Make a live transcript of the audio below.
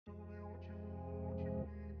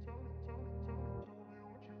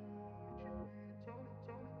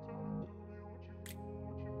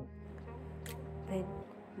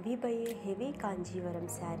we buy a heavy Kanchipuram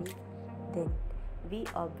saree, then we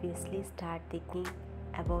obviously start thinking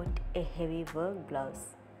about a heavy work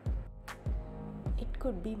blouse. It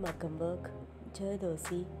could be Makam work,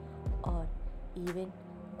 Jardosi, or even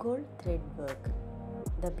gold thread work.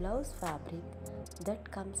 The blouse fabric that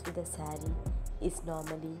comes with the saree is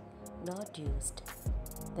normally not used.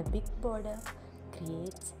 The big border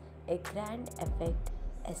creates a grand effect,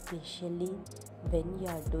 especially when you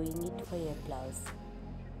are doing it for your blouse.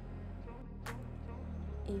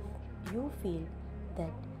 If you feel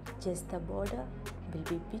that just the border will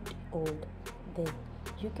be bit old, then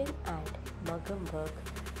you can add Makam work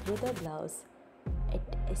through the blouse at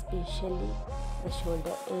especially the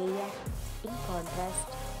shoulder area in contrast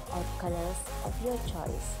or colors of your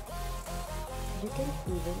choice. You can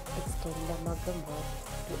even extend the Makam work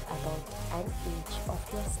to about an inch of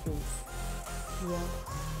your sleeves. Here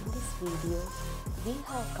in this video, we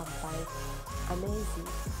have compiled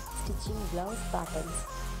amazing stitching blouse patterns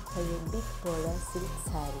for a big border silk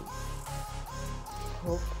saree.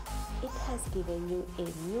 Hope it has given you a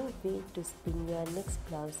new way to spin your next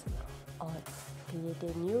blouse or create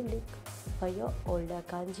a new look for your older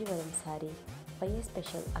Kanchipuram saree for a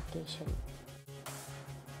special occasion.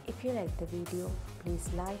 If you like the video, please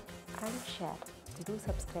like and share. Do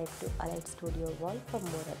subscribe to Allied Studio Wall for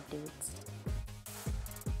more updates.